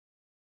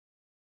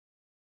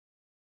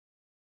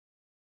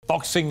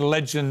boxing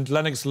legend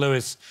Lennox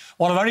Lewis,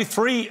 one of only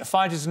 3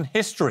 fighters in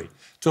history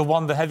to have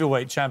won the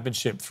heavyweight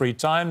championship 3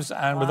 times,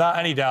 and without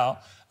any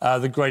doubt,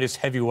 the greatest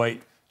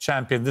heavyweight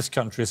champion this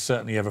country has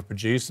certainly ever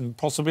produced, and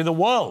possibly the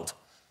world.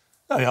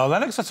 There you are,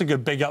 Lennox. That's a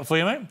good big up for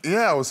you, mate.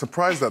 Yeah, I was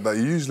surprised at that.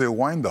 Usually a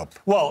wind-up.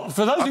 Well,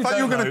 for those who I thought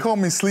you were going to call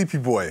me Sleepy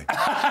Boy.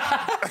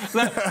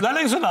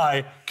 Lennox and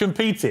I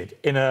competed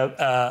in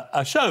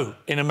a show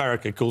in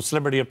America called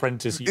Celebrity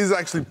Apprentice. He's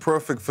actually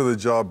perfect for the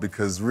job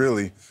because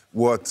really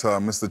what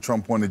Mr.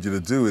 Trump wanted you to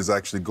do is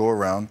actually go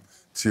around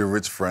to your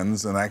rich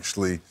friends and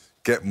actually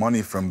get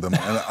money from them.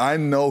 And I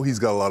know he's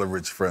got a lot of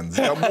rich friends.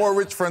 He's got more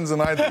rich friends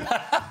than I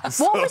do.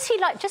 So... What was he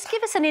like? Just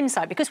give us an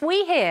insight, because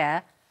we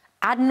hear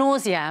ad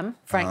nauseam,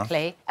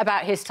 frankly,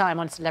 about his time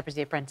on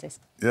Celebrity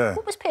Apprentice. Yeah.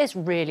 What was Piers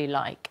really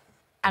like?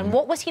 And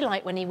what was he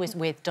like when he was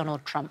with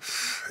Donald Trump?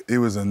 He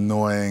was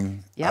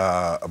annoying,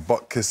 a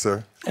butt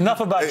kisser.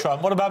 Enough about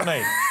Trump. What about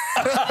me?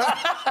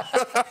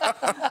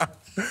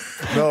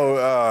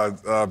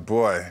 No,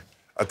 boy.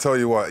 I tell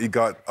you what, he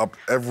got up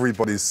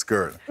everybody's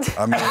skirt.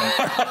 I mean...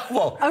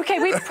 Well, OK,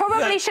 we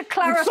probably should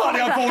clarify slightly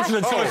that.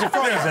 unfortunate choice of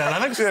phrase there,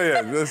 Lennox.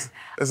 Yeah.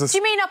 Do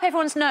you mean up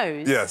everyone's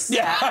nose? Yes.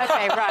 Yeah,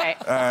 OK, right.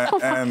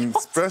 And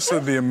especially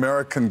the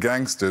American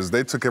gangsters,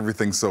 they took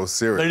everything so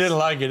serious. They didn't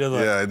like it, did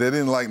they? Yeah, they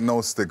didn't like no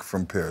stick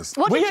from Piers.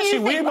 We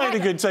made a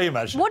good team,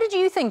 actually. What did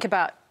you think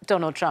about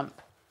Donald Trump?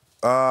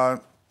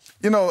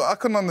 You know, I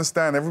couldn't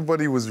understand.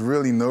 Everybody was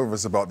really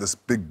nervous about this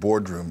big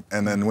boardroom.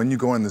 And then when you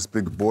go in this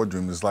big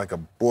boardroom, it's like a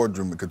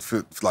boardroom that could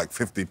fit like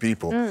 50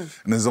 people. And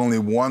there's only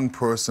one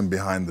person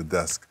behind the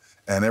desk.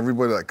 And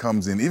everybody that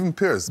comes in, even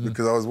Piers,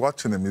 because I was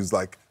watching him, he was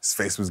like, his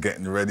face was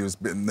getting red, he was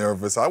a bit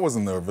nervous. I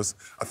wasn't nervous.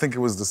 I think it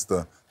was just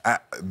the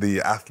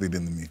athlete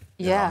in me.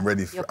 Yeah, I'm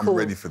ready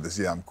for this.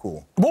 Yeah, I'm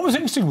cool. What was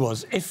interesting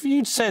was, if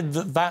you'd said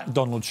that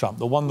Donald Trump,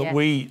 the one that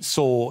we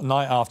saw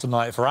night after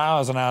night for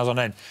hours and hours on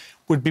end,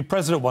 would be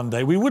president one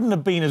day, we wouldn't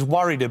have been as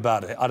worried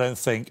about it, I don't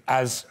think,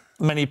 as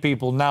many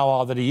people now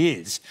are that he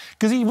is.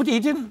 Because he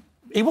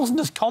wasn't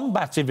as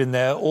combative in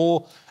there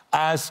or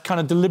as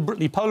kind of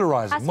deliberately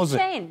polarising, was it?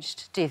 Has he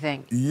changed, do you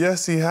think?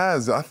 Yes, he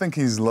has. I think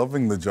he's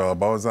loving the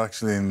job. I was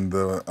actually in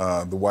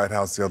the White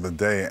House the other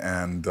day,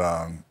 and,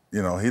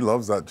 you know, he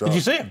loves that job. Did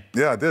you see him?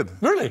 Yeah, I did.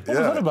 Really? What was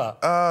that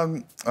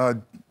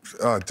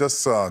about?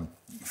 Just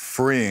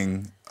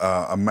freeing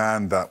a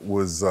man that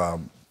was...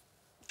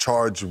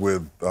 charged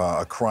with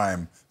a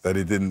crime that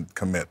he didn't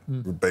commit,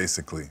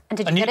 basically. And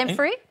did you get him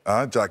free?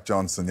 Jack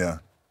Johnson, yeah.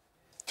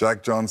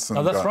 Jack Johnson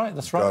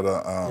got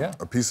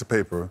a piece of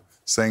paper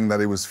saying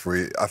that he was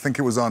free. I think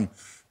it was on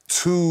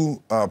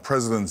 2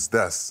 presidents'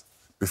 desks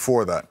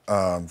before that,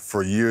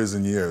 for years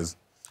and years,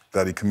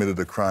 that he committed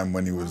a crime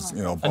when he was,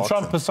 you know, boxing. And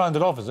Trump has signed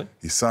it off, is it?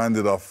 He signed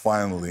it off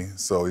finally,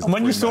 so he's... And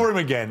when you saw him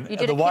again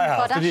at the White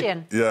House,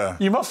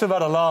 you must have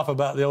had a laugh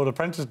about the old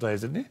Apprentice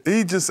days, didn't you?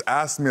 He just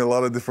asked me a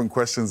lot of different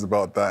questions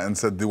about that and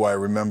said, do I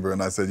remember?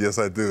 And I said, yes,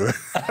 I do.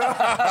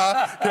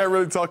 Can't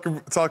really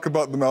talk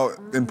about them out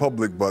in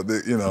public, but,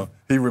 you know,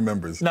 he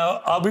remembers.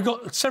 Now, we've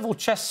got several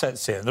chess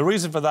sets here. And the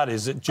reason for that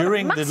is that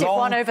during the long...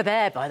 one over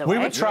there, by the way.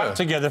 We were trapped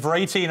together for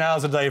 18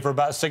 hours a day for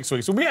about 6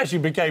 weeks. And we actually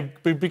became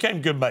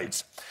good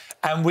mates.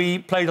 And we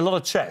played a lot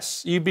of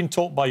chess. You've been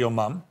taught by your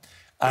mum.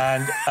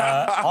 And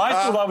I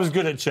thought I was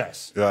good at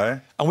chess.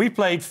 Right. And we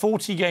played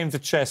 40 games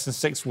of chess in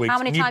 6 weeks. How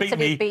many times did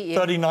he beat you?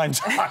 39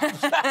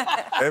 times.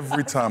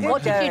 Every time.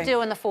 What did you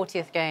do in the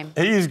 40th game?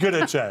 He is good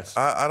at chess.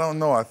 I don't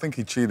know. I think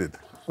he cheated.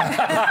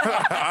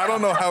 I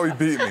don't know how he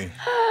beat me.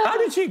 How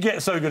did you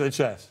get so good at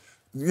chess?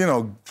 You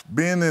know,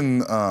 being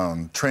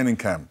in training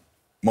camp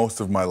most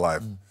of my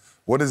life,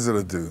 what does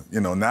it do?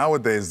 You know,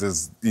 nowadays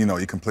there's, you know,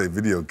 you can play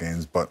video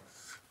games, but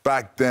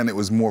back then it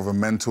was more of a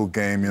mental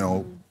game, you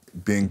know,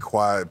 being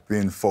quiet,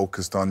 being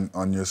focused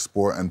on your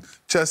sport. And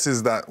chess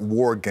is that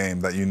war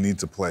game that you need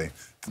to play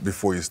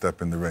before you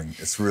step in the ring.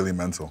 It's really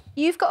mental.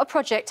 You've got a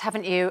project,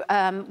 haven't you,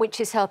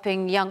 which is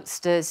helping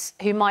youngsters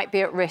who might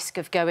be at risk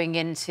of going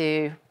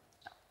into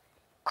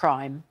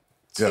crime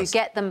to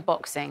get them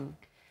boxing.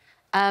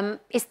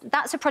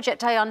 That's a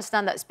project, I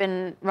understand, that's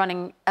been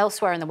running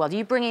elsewhere in the world. Are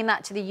you bringing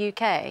that to the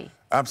UK?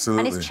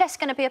 Absolutely. And is chess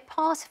going to be a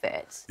part of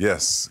it?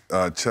 Yes,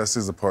 chess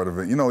is a part of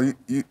it. You know,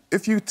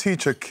 if you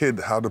teach a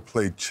kid how to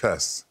play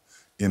chess,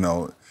 you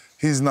know,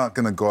 he's not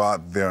going to go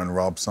out there and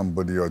rob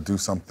somebody or do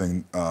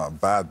something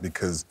bad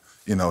because,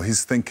 you know,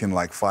 he's thinking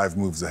like 5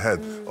 moves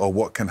ahead. Or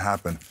what can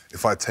happen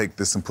if I take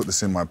this and put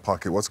this in my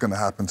pocket? What's going to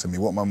happen to me?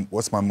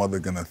 What's my mother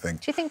going to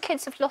think? Do you think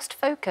kids have lost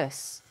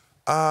focus?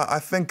 I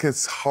think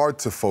it's hard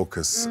to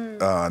focus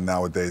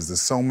nowadays.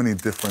 There's so many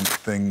different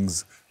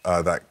things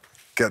that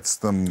gets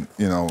them,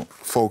 you know,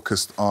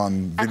 focused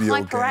on video games.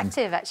 And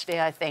hyperactive,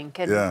 actually, I think,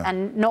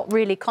 and not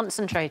really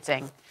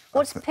concentrating.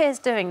 What's Piers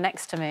doing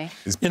next to me?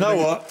 You know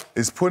what?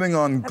 He's putting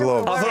on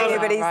gloves. I've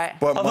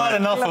had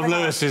enough of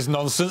Lewis's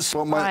nonsense.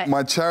 But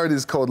my charity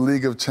is called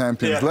League of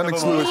Champions.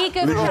 Lennox Lewis, League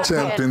of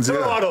Champions,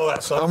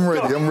 I'm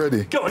ready, I'm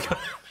ready. Go on.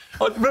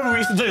 Remember we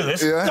used to do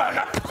this?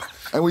 Yeah.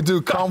 And we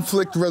do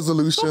conflict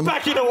resolution.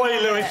 Back it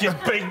away, Lewis, you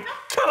big...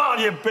 Come on,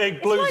 you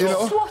big blue... It's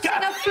like swatting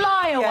a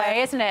fly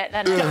away, isn't it,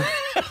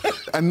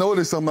 Lennox? And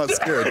notice I'm not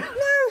scared.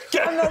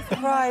 I'm not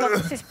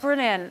surprised. This is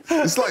brilliant.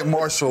 It's like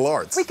martial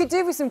arts. We could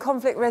do with some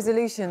conflict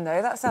resolution,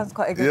 though. That sounds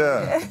quite a good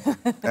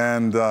idea.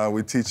 And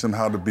we teach them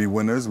how to be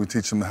winners. We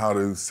teach them how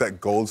to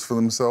set goals for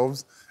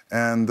themselves.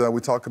 And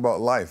we talk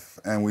about life.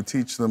 And we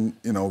teach them,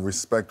 you know,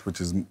 respect, which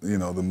is, you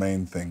know, the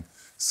main thing.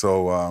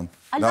 So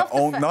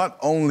not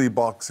only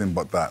boxing,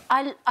 but that.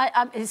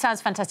 It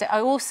sounds fantastic. I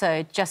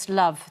also just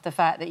love the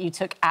fact that you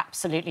took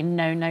absolutely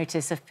no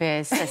notice of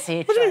Piers as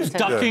he was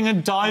ducking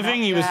and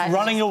diving. He was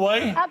running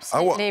away.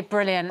 Absolutely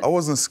brilliant. I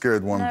wasn't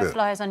scared one bit. No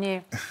flies on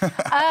you.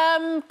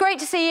 Great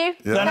to see you.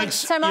 Yeah. Thanks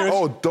so much.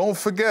 Oh, don't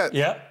forget,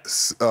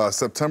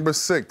 September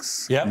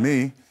 6th,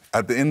 me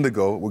at the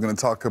Indigo, we're going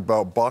to talk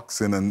about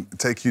boxing and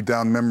take you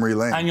down memory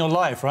lane. And your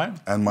life, right?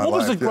 And my life, What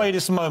was the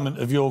greatest moment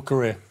of your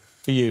career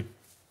for you?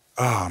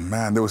 Oh,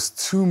 man, there was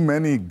too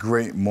many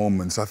great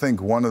moments. I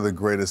think one of the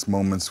greatest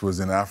moments was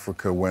in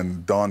Africa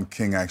when Don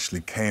King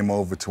actually came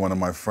over to one of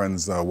my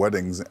friends'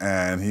 weddings,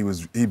 and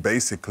he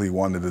basically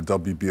wanted a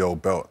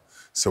WBO belt.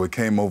 So he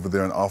came over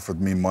there and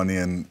offered me money,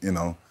 and,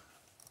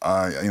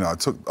 I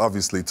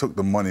obviously took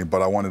the money,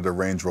 but I wanted a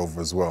Range Rover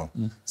as well.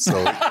 So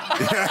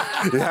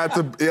he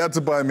had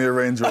to buy me a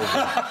Range Rover.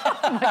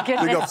 Oh, my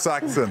goodness. Big up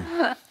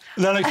Saxon.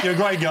 Lennox, you're a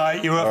great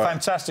guy. You're a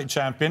fantastic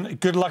champion.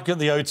 Good luck at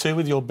the O2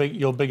 with your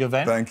big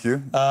event. Thank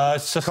you.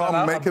 Susanna,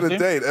 come, make it a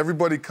date.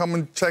 Everybody come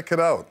and check it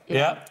out.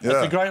 Yeah,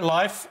 it's a great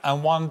life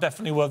and one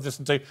definitely worth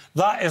listening to.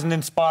 That is an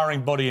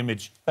inspiring body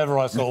image, if ever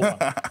I saw one.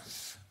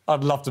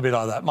 I'd love to be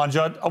like that. Mind you,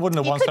 I wouldn't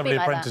have won Celebrity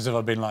Apprentice if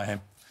I'd been like him.